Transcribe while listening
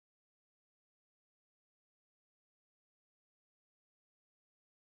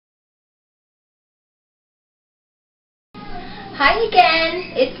Hi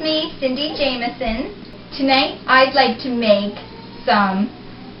again, it's me, Cindy Jameson. Tonight I'd like to make some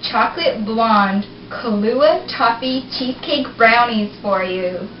chocolate blonde kaluha toffee cheesecake brownies for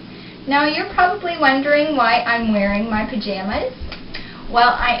you. Now you're probably wondering why I'm wearing my pajamas.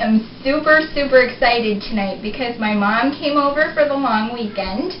 Well, I am super excited tonight because my mom came over for the long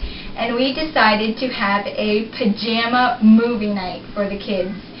weekend and we decided to have a pajama movie night for the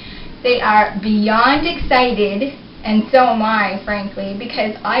kids. They are beyond excited, and so am I, frankly,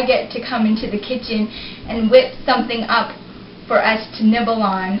 because I get to come into the kitchen and whip something up for us to nibble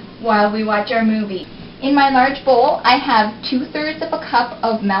on while we watch our movie. In my large bowl, I have 2/3 of a cup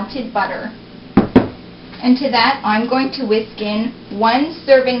of melted butter. And to that, I'm going to whisk in 1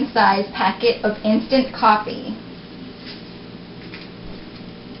 serving size packet of instant coffee.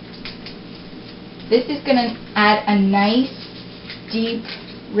 This is going to add a nice, deep,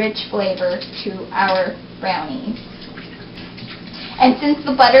 rich flavor to our brownies. And since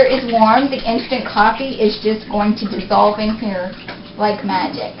the butter is warm, the instant coffee is just going to dissolve in here like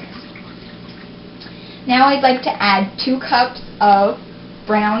magic. Now I'd like to add 2 cups of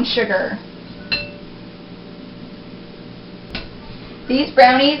brown sugar. These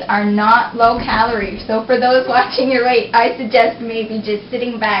brownies are not low calorie, so for those watching your weight, I suggest maybe just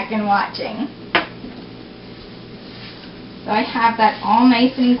sitting back and watching. So I have that all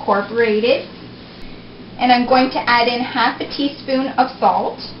nice and incorporated. And I'm going to add in 1/2 teaspoon of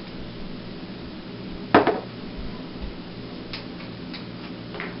salt.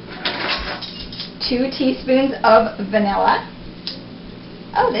 Two teaspoons of vanilla.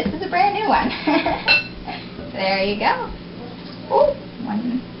 Oh, this is a brand new one. There you go. Oh,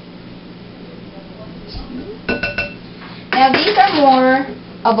 1, 2. Now these are more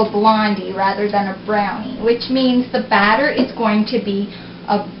of a blondie rather than a brownie, which means the batter is going to be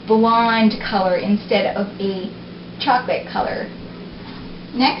a blonde color instead of a chocolate color.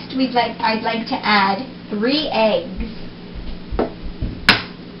 Next, I'd like to add 3 eggs.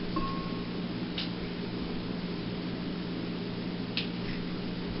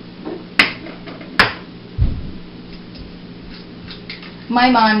 My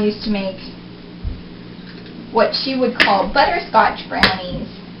mom used to make what she would call butterscotch brownies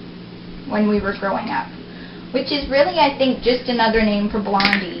when we were growing up, which is really, I think, just another name for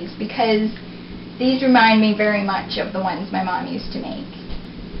blondies, because these remind me very much of the ones my mom used to make.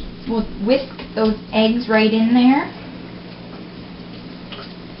 We'll whisk those eggs right in there.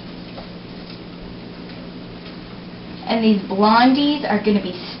 And these blondies are going to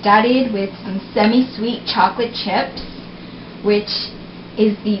be studded with some semi-sweet chocolate chips, which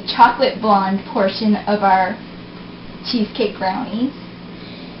is the chocolate blonde portion of our cheesecake brownies,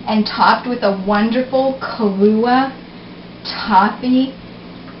 and topped with a wonderful kaluha toffee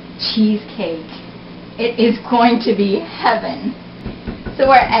cheesecake. It is going to be heaven.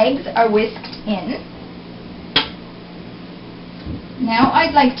 So our eggs are whisked in. Now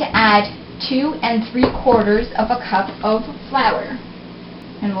I'd like to add 2 3/4 of a cup of flour.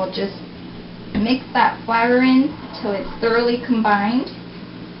 And we'll just mix that flour in till it's thoroughly combined.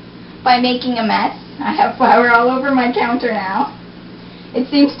 By making a mess, I have flour all over my counter now. It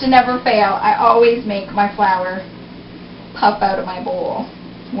seems to never fail. I always make my flour puff out of my bowl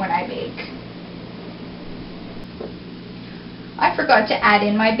when I bake. I forgot to add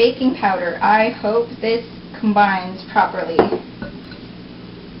in my baking powder. I hope this combines properly.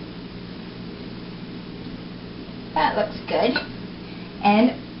 That looks good.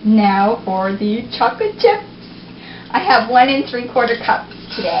 And now for the chocolate chips. I have 1 3/4 cups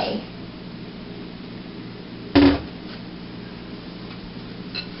today.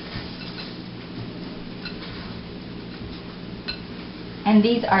 And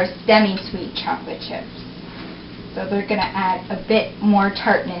these are semi-sweet chocolate chips. So they're going to add a bit more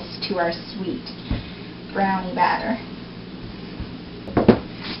tartness to our sweet brownie batter.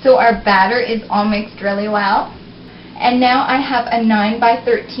 So our batter is all mixed really well. And now I have a 9 by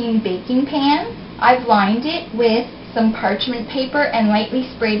 13 baking pan. I've lined it with some parchment paper and lightly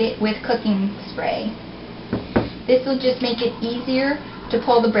sprayed it with cooking spray. This will just make it easier to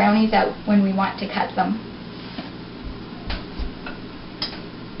pull the brownies out when we want to cut them.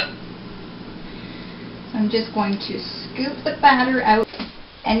 I'm just going to scoop the batter out,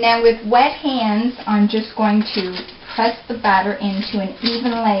 and now with wet hands I'm just going to press the batter into an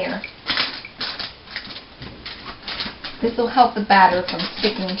even layer. This will help the batter from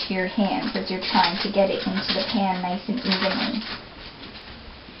sticking to your hands as you're trying to get it into the pan nice and evenly.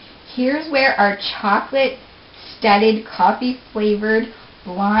 Here's where our chocolate studded coffee flavored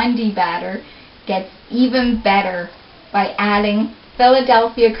blondie batter gets even better by adding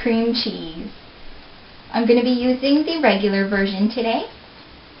Philadelphia cream cheese. I'm going to be using the regular version today.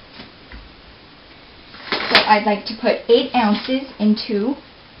 So I'd like to put 8 ounces into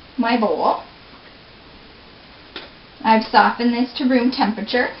my bowl. I've softened this to room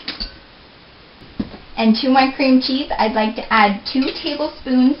temperature. And to my cream cheese, I'd like to add 2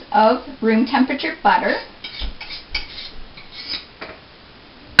 tablespoons of room temperature butter.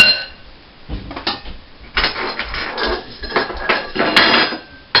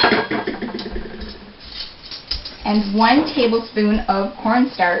 And 1 tablespoon of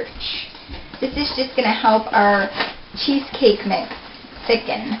cornstarch. This is just going to help our cheesecake mix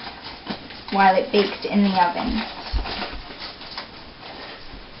thicken while it bakes in the oven.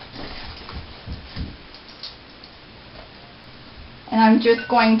 And I'm just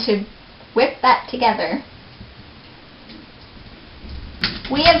going to whip that together.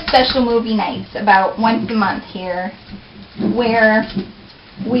 We have special movie nights about once a month here where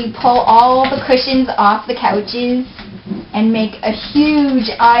we pull all the cushions off the couches and make a huge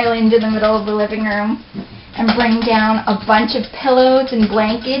island in the middle of the living room and bring down a bunch of pillows and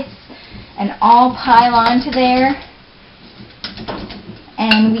blankets and all pile onto there.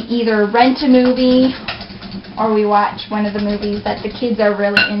 And we either rent a movie or we watch one of the movies that the kids are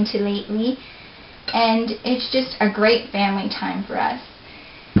really into lately. And it's just a great family time for us.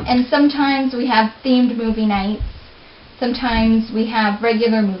 And sometimes we have themed movie nights. Sometimes we have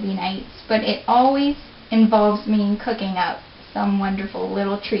regular movie nights, but it always involves me cooking up some wonderful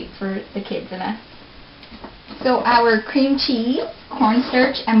little treat for the kids and us. So our cream cheese,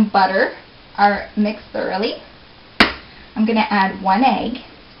 cornstarch, and butter are mixed thoroughly. I'm going to add 1 egg.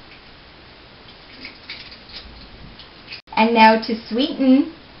 And now to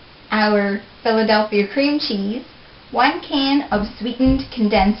sweeten our Philadelphia cream cheese, 1 can of sweetened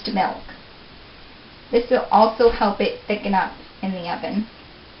condensed milk. This will also help it thicken up in the oven.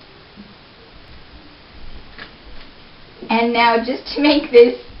 And now just to make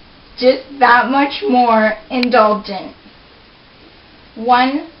this just that much more indulgent,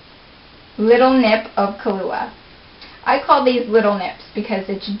 1 little nip of kaluha. I call these little nips because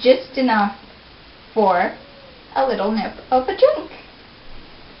it's just enough for a little nip of a drink.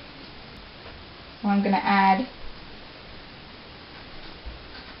 So I'm going to add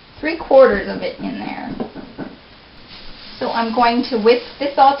 3/4 of it in there. So I'm going to whisk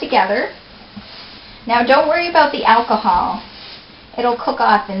this all together. Now don't worry about the alcohol. It'll cook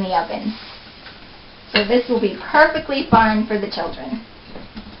off in the oven. So this will be perfectly fine for the children.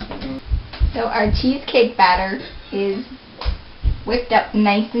 So our cheesecake batter is whipped up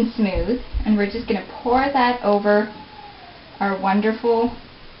nice and smooth, and we're just going to pour that over our wonderful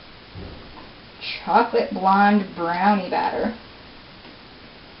chocolate blonde brownie batter.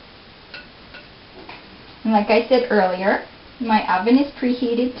 And like I said earlier, my oven is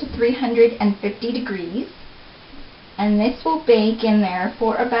preheated to 350 degrees, and this will bake in there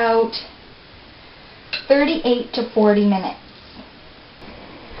for about 38 to 40 minutes.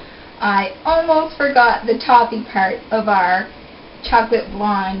 I almost forgot the toffee part of our chocolate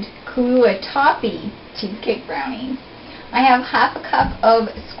blonde kaluha toffee cheesecake brownies. I have 1/2 cup of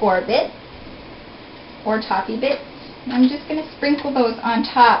score bits or toffee bits, and I'm just going to sprinkle those on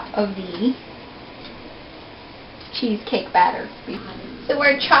top of the cheesecake batter. So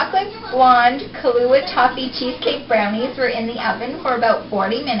our chocolate blonde kaluha toffee cheesecake brownies were in the oven for about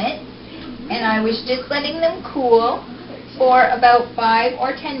 40 minutes, and I was just letting them cool for about 5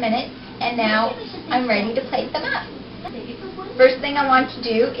 or 10 minutes, and now I'm ready to plate them up. First thing I want to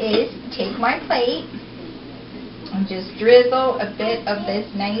do is take my plate and just drizzle a bit of this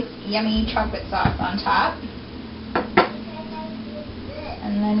nice yummy chocolate sauce on top,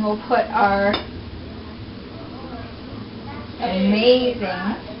 and then we'll put our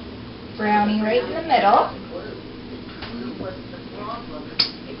amazing brownie right in the middle.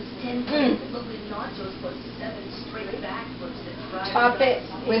 Top it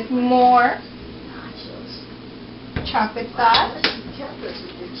with more chocolate sauce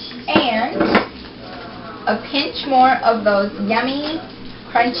and a pinch more of those yummy,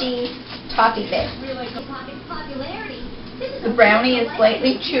 crunchy toffee bits. The brownie is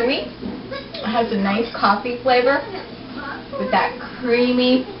slightly chewy. It has a nice coffee flavor with that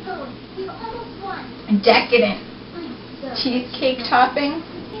creamy, decadent cheesecake topping.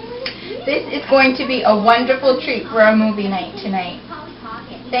 This is going to be a wonderful treat for our movie night tonight.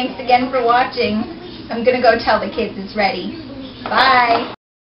 Thanks again for watching. I'm going to go tell the kids it's ready. Bye!